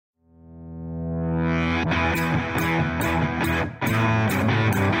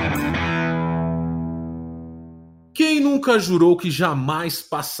nunca jurou que jamais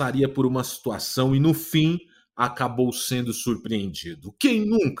passaria por uma situação e no fim acabou sendo surpreendido? Quem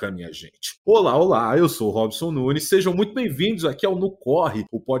nunca, minha gente? Olá, olá, eu sou o Robson Nunes, sejam muito bem-vindos aqui ao No Corre,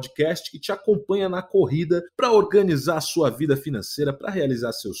 o podcast que te acompanha na corrida para organizar a sua vida financeira, para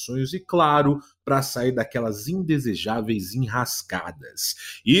realizar seus sonhos e, claro, para sair daquelas indesejáveis enrascadas.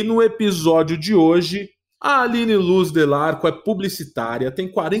 E no episódio de hoje, a Aline Luz Delarco é publicitária, tem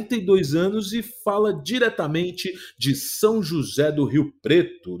 42 anos e fala diretamente de São José do Rio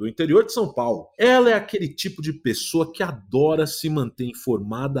Preto, do interior de São Paulo. Ela é aquele tipo de pessoa que adora se manter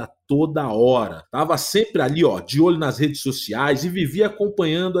informada a toda hora. Tava sempre ali, de olho nas redes sociais e vivia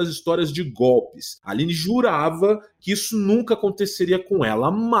acompanhando as histórias de golpes. A Aline jurava que isso nunca aconteceria com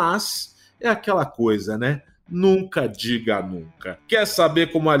ela, mas é aquela coisa, né? Nunca diga nunca. Quer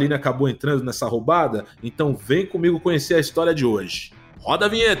saber como a Aline acabou entrando nessa roubada? Então vem comigo conhecer a história de hoje. Roda a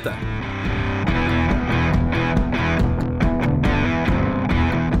vinheta!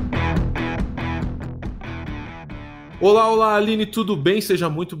 Olá, olá Aline, tudo bem? Seja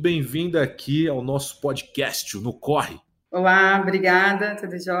muito bem-vinda aqui ao nosso podcast, o No Corre. Olá, obrigada,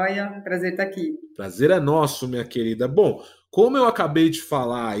 tudo jóia? Prazer estar aqui. Prazer é nosso, minha querida. Bom, como eu acabei de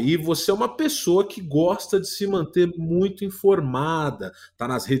falar aí, você é uma pessoa que gosta de se manter muito informada, tá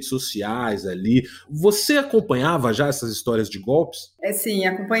nas redes sociais ali. Você acompanhava já essas histórias de golpes? Sim,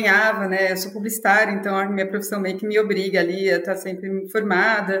 acompanhava, né? Eu sou publicitária, então a minha profissão meio que me obriga ali a estar sempre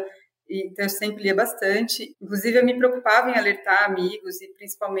informada. Então eu sempre lia bastante. Inclusive eu me preocupava em alertar amigos e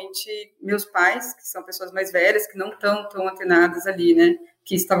principalmente meus pais, que são pessoas mais velhas, que não estão tão antenadas ali, né?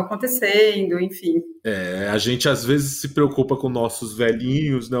 Que estava acontecendo, enfim. A gente às vezes se preocupa com nossos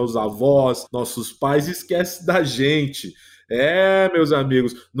velhinhos, né, os avós, nossos pais, e esquece da gente. Meus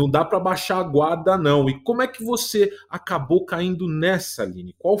amigos, não dá para baixar a guarda não. E como é que você acabou caindo nessa,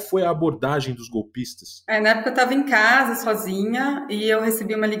 Aline? Qual foi a abordagem dos golpistas? Na época eu estava em casa, sozinha, e eu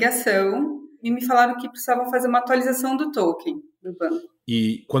recebi uma ligação e me falaram que precisavam fazer uma atualização do token do banco.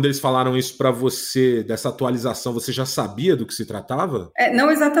 E quando eles falaram isso para você, dessa atualização, você já sabia do que se tratava?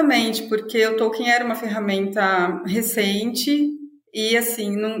 Não exatamente, porque o token era uma ferramenta recente e,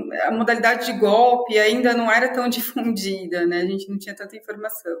 assim, a modalidade de golpe ainda não era tão difundida, né? A gente não tinha tanta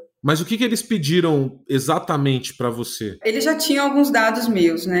informação. Mas o que eles pediram exatamente para você? Eles já tinham alguns dados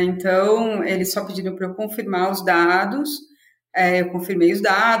meus, né? Então, eles só pediram para eu confirmar os dados. Eu confirmei os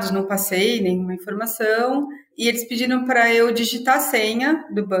dados, não passei nenhuma informação. E eles pediram para eu digitar a senha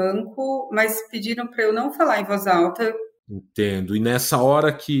do banco, mas pediram para eu não falar em voz alta. Entendo. E nessa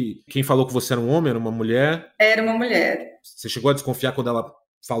hora que quem falou que você era um homem, era uma mulher? Era uma mulher. Você chegou a desconfiar quando ela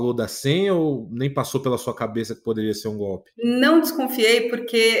falou da senha ou nem passou pela sua cabeça que poderia ser um golpe? Não desconfiei,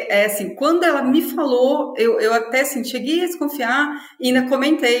 porque, assim, quando ela me falou, eu até, assim, cheguei a desconfiar e ainda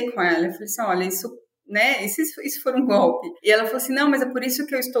comentei com ela. Eu falei assim, olha, isso, né, isso for um golpe. E ela falou assim, não, mas é por isso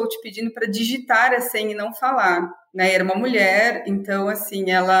que eu estou te pedindo para digitar a senha e não falar. Né, era uma mulher, então,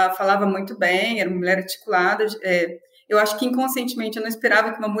 assim, ela falava muito bem, era uma mulher articulada. Eu acho que inconscientemente eu não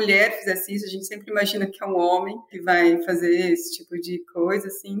esperava que uma mulher fizesse isso. A gente sempre imagina que é um homem que vai fazer esse tipo de coisa,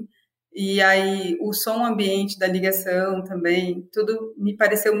 assim. E aí o som ambiente da ligação também, tudo me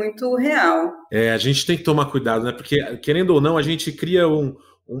pareceu muito real. A gente tem que tomar cuidado, né? Porque, querendo ou não, a gente cria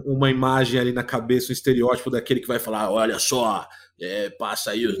uma imagem ali na cabeça, um estereótipo daquele que vai falar, olha só,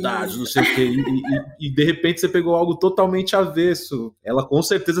 passa aí os dados, não sei o quê, e de repente você pegou algo totalmente avesso. Ela com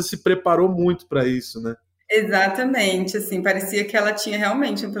certeza se preparou muito para isso, né? Exatamente, assim, parecia que ela tinha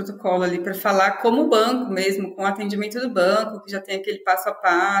realmente um protocolo ali para falar como o banco mesmo, com o atendimento do banco, que já tem aquele passo a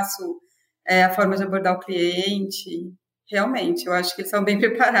passo, a forma de abordar o cliente. Realmente, eu acho que eles são bem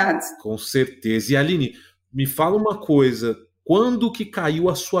preparados. Com certeza. E Aline, me fala uma coisa, quando que caiu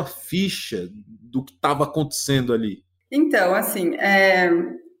a sua ficha do que estava acontecendo ali? Então, assim,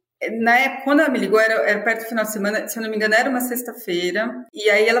 na época, quando ela me ligou, era perto do final de semana, se eu não me engano, era uma sexta-feira, e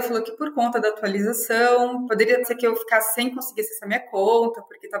aí ela falou que por conta da atualização, poderia ser que eu ficasse sem conseguir acessar minha conta,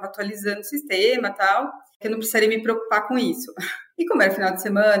 porque estava atualizando o sistema e tal, que eu não precisaria me preocupar com isso. E como era final de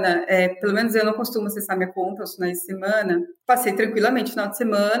semana, pelo menos eu não costumo acessar minha conta aos finais de semana, passei tranquilamente o final de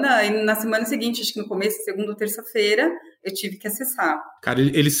semana, e na semana seguinte, acho que no começo, segunda ou terça-feira, eu tive que acessar. Cara,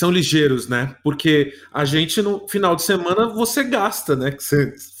 eles são ligeiros, né? Porque a gente, no final de semana, você gasta, né? Que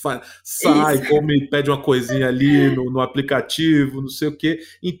você sai, Isso. come, pede uma coisinha ali no aplicativo, não sei o quê.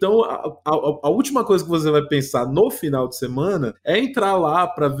 Então, a última coisa que você vai pensar no final de semana é entrar lá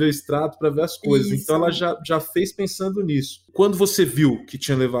para ver o extrato, para ver as coisas. Isso. Então, ela já fez pensando nisso. Quando você viu que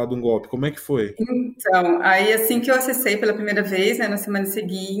tinha levado um golpe, como é que foi? Então, aí assim que eu acessei pela primeira vez, né, na semana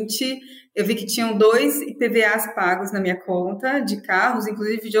seguinte, eu vi que tinham 2 IPVAs pagos na minha conta de carros,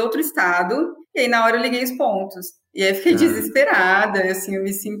 inclusive de outro estado. E aí, na hora, eu liguei os pontos. E aí, eu fiquei desesperada, assim, eu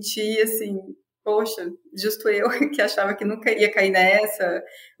me senti, assim, poxa, justo eu que achava que nunca ia cair nessa,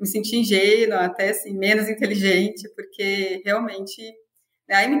 me senti ingênua, até, assim, menos inteligente, porque realmente...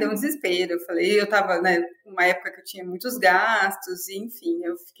 Aí me deu um desespero, eu falei, eu tava, né, numa época que eu tinha muitos gastos, e, enfim,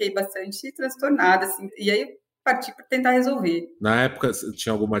 eu fiquei bastante transtornada, assim, e aí parti para tentar resolver. Na época,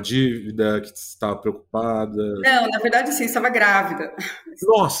 tinha alguma dívida que você estava preocupada? Não, na verdade, sim, estava grávida.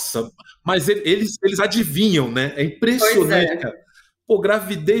 Nossa, mas eles adivinham, né? É Pois impressionante, é. cara. Pô,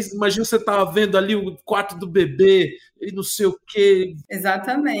 gravidez, imagina você tava vendo ali o quarto do bebê e não sei o quê.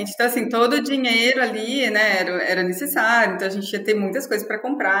 Exatamente. Então, assim, todo o dinheiro ali, né, era necessário. Então, a gente ia ter muitas coisas para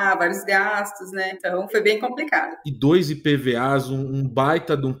comprar, vários gastos, né? Então, foi bem complicado. E 2 IPVAs, um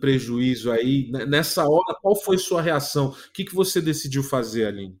baita de um prejuízo aí. Nessa hora, qual foi sua reação? O que você decidiu fazer,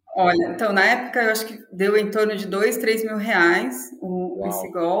 Aline? Olha, então, na época, eu acho que deu em torno de 2, 3 mil reais esse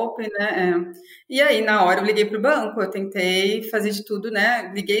Uau. golpe, né? E aí, na hora, eu liguei para o banco, eu tentei fazer de tudo,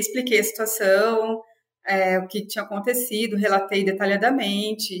 né? Liguei, expliquei a situação, o que tinha acontecido, relatei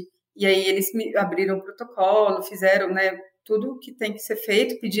detalhadamente. E aí, eles me abriram o protocolo, fizeram, né, tudo o que tem que ser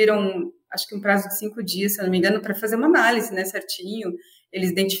feito, pediram, acho que um prazo de 5 dias, se eu não me engano, para fazer uma análise, né, certinho,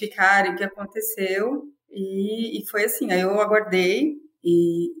 eles identificarem o que aconteceu. E foi assim, aí eu aguardei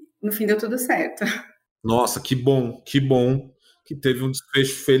e no fim deu tudo certo. Nossa, que bom que teve um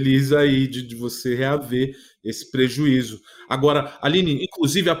desfecho feliz aí de você reaver esse prejuízo. Agora, Aline,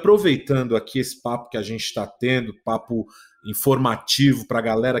 inclusive aproveitando aqui esse papo que a gente está tendo, papo informativo para a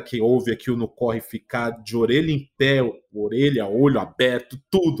galera que ouve aqui o No Corre ficar de orelha em pé, orelha, olho aberto,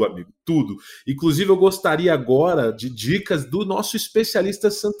 tudo, amigo, tudo. Inclusive, eu gostaria agora de dicas do nosso especialista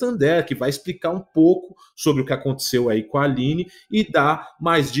Santander, que vai explicar um pouco sobre o que aconteceu aí com a Aline e dar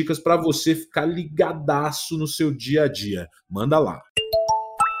mais dicas para você ficar ligadaço no seu dia a dia. Manda lá.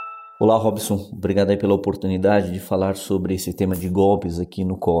 Olá, Robson. Obrigado aí pela oportunidade de falar sobre esse tema de golpes aqui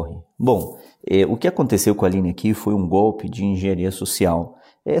no Corre. Bom, o que aconteceu com a Aline aqui foi um golpe de engenharia social.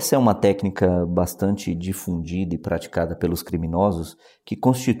 Essa é uma técnica bastante difundida e praticada pelos criminosos, que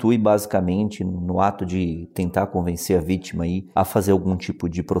constitui basicamente no ato de tentar convencer a vítima aí a fazer algum tipo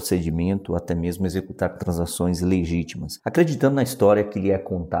de procedimento, até mesmo executar transações ilegítimas, acreditando na história que lhe é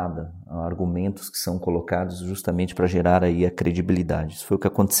contada, argumentos que são colocados justamente para gerar aí a credibilidade. Isso foi o que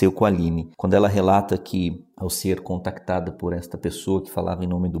aconteceu com a Aline, quando ela relata que, ao ser contactada por esta pessoa que falava em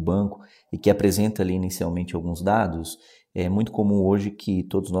nome do banco e que apresenta ali inicialmente alguns dados, é muito comum hoje que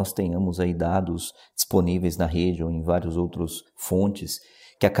todos nós tenhamos aí dados disponíveis na rede ou em várias outras fontes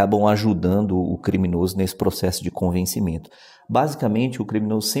que acabam ajudando o criminoso nesse processo de convencimento. Basicamente, o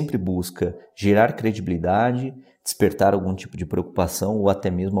criminoso sempre busca gerar credibilidade, despertar algum tipo de preocupação ou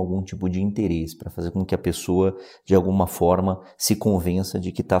até mesmo algum tipo de interesse para fazer com que a pessoa, de alguma forma, se convença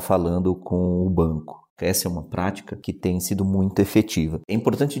de que está falando com o banco. Essa é uma prática que tem sido muito efetiva. É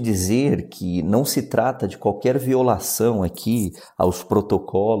importante dizer que não se trata de qualquer violação aqui aos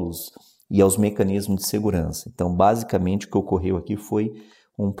protocolos e aos mecanismos de segurança. Então, basicamente, o que ocorreu aqui foi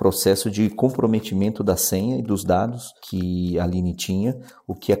um processo de comprometimento da senha e dos dados que a Aline tinha,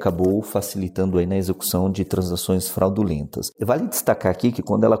 o que acabou facilitando aí na execução de transações fraudulentas. Vale destacar aqui que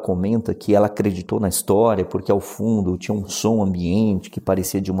quando ela comenta que ela acreditou na história porque ao fundo tinha um som ambiente que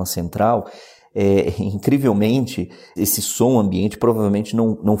parecia de uma central, incrivelmente, esse som ambiente provavelmente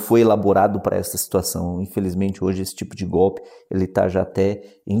não foi elaborado para essa situação. Infelizmente, hoje esse tipo de golpe ele está já até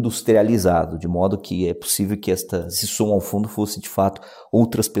industrializado, de modo que é possível que esse som ao fundo fosse de fato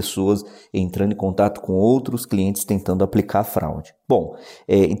outras pessoas entrando em contato com outros clientes tentando aplicar a fraude. Bom,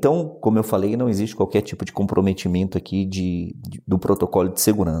 então, como eu falei, não existe qualquer tipo de comprometimento aqui do protocolo de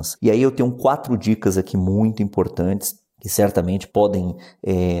segurança. E aí eu tenho 4 dicas aqui muito importantes que certamente podem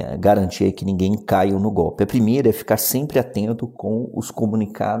garantir que ninguém caia no golpe. A primeira é ficar sempre atento com os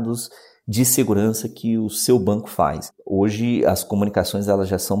comunicados de segurança que o seu banco faz. Hoje as comunicações elas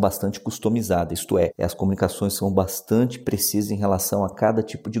já são bastante customizadas, isto é, as comunicações são bastante precisas em relação a cada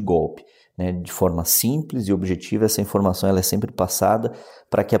tipo de golpe. De forma simples e objetiva, essa informação ela é sempre passada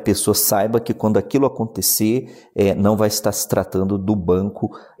para que a pessoa saiba que quando aquilo acontecer, não vai estar se tratando do banco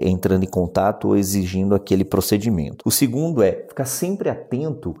entrando em contato ou exigindo aquele procedimento. O segundo é ficar sempre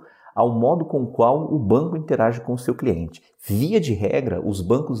atento ao modo com o qual o banco interage com o seu cliente. Via de regra, os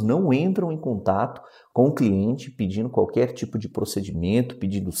bancos não entram em contato com o cliente pedindo qualquer tipo de procedimento,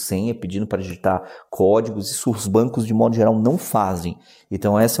 pedindo senha, pedindo para digitar códigos. Isso os bancos, de modo geral, não fazem.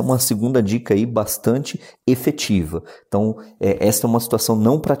 Então, essa é uma segunda dica aí bastante efetiva. Então, essa é uma situação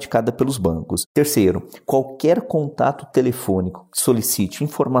não praticada pelos bancos. Terceiro, qualquer contato telefônico que solicite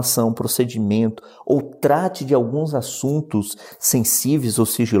informação, procedimento ou trate de alguns assuntos sensíveis ou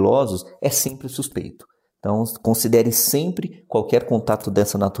sigilosos é sempre suspeito. Então, considere sempre qualquer contato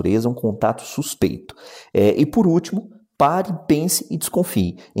dessa natureza um contato suspeito. E por último, pare, pense e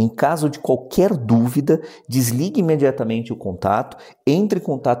desconfie. Em caso de qualquer dúvida, desligue imediatamente o contato, entre em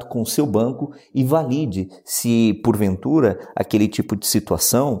contato com o seu banco e valide se, porventura, aquele tipo de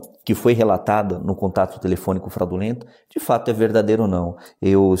situação que foi relatada no contato telefônico fraudulento, de fato é verdadeiro ou não.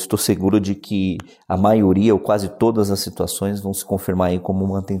 Eu estou seguro de que a maioria ou quase todas as situações vão se confirmar aí como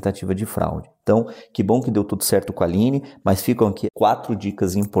uma tentativa de fraude. Então, que bom que deu tudo certo com a Aline, mas ficam aqui 4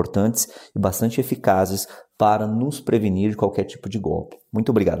 dicas importantes e bastante eficazes para nos prevenir de qualquer tipo de golpe. Muito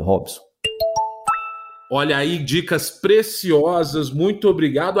obrigado, Robson. Olha aí, dicas preciosas, muito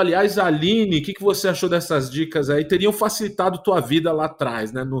obrigado. Aliás, Aline, o que você achou dessas dicas aí? Teriam facilitado tua vida lá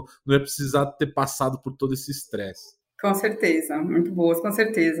atrás, né? Não ia precisar ter passado por todo esse estresse. Com certeza, muito boas, com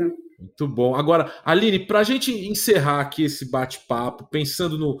certeza. Muito bom. Agora, Aline, para a gente encerrar aqui esse bate-papo,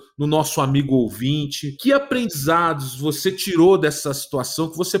 pensando no nosso amigo ouvinte, que aprendizados você tirou dessa situação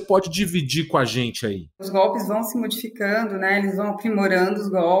que você pode dividir com a gente aí? Os golpes vão se modificando, né? Eles vão aprimorando os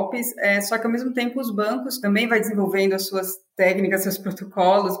golpes, só que ao mesmo tempo os bancos também vão desenvolvendo as suas técnicas, seus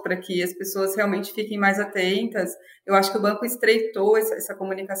protocolos para que as pessoas realmente fiquem mais atentas. Eu acho que o banco estreitou essa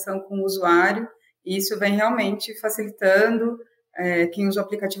comunicação com o usuário e isso vem realmente facilitando. Quem usa o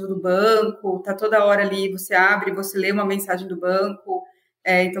aplicativo do banco, está toda hora ali, você abre, você lê uma mensagem do banco,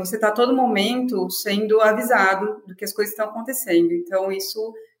 então você está a todo momento sendo avisado do que as coisas estão acontecendo. Então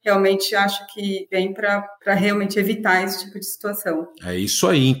isso realmente acho que vem para realmente evitar esse tipo de situação. É isso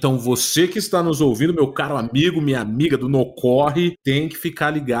aí. Então você que está nos ouvindo, meu caro amigo, minha amiga do Nocorre, tem que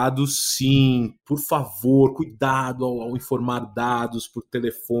ficar ligado sim. Por favor, cuidado ao informar dados por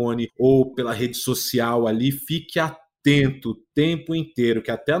telefone ou pela rede social ali, fique atento o tempo inteiro, que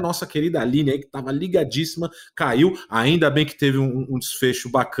até a nossa querida Aline aí, que estava ligadíssima, caiu. Ainda bem que teve um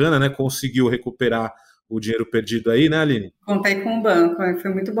desfecho bacana, né? Conseguiu recuperar o dinheiro perdido aí, né, Aline? Contei com o banco,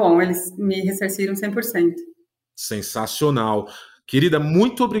 foi muito bom. Eles me ressarciram 100%. Sensacional. Querida,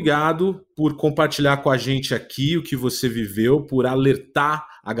 muito obrigado por compartilhar com a gente aqui o que você viveu, por alertar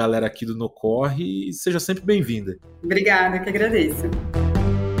a galera aqui do Nocorre e seja sempre bem-vinda. Obrigada, que agradeço.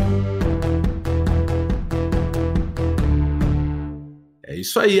 É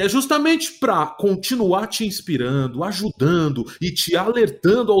isso aí, é justamente para continuar te inspirando, ajudando e te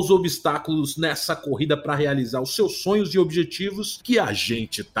alertando aos obstáculos nessa corrida para realizar os seus sonhos e objetivos que a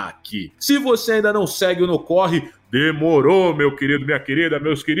gente tá aqui. Se você ainda não segue o Nocorre, demorou, meu querido, minha querida,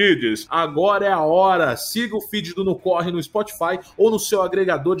 meus queridos. Agora é a hora. Siga o feed do Nocorre no Spotify ou no seu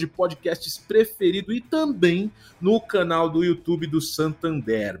agregador de podcasts preferido e também no canal do YouTube do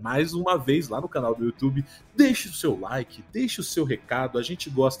Santander. Mais uma vez, lá no canal do YouTube, deixe o seu like, deixe o seu recado. A gente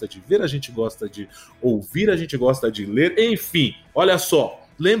gosta de ver, a gente gosta de ouvir, a gente gosta de ler. Enfim, olha só.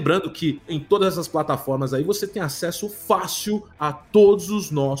 Lembrando que em todas essas plataformas aí você tem acesso fácil a todos os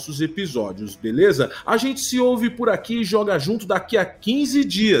nossos episódios, beleza? A gente se ouve por aqui e joga junto daqui a 15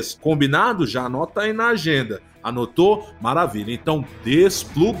 dias. Combinado? Já anota aí na agenda. Anotou? Maravilha. Então,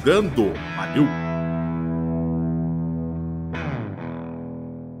 desplugando. Valeu!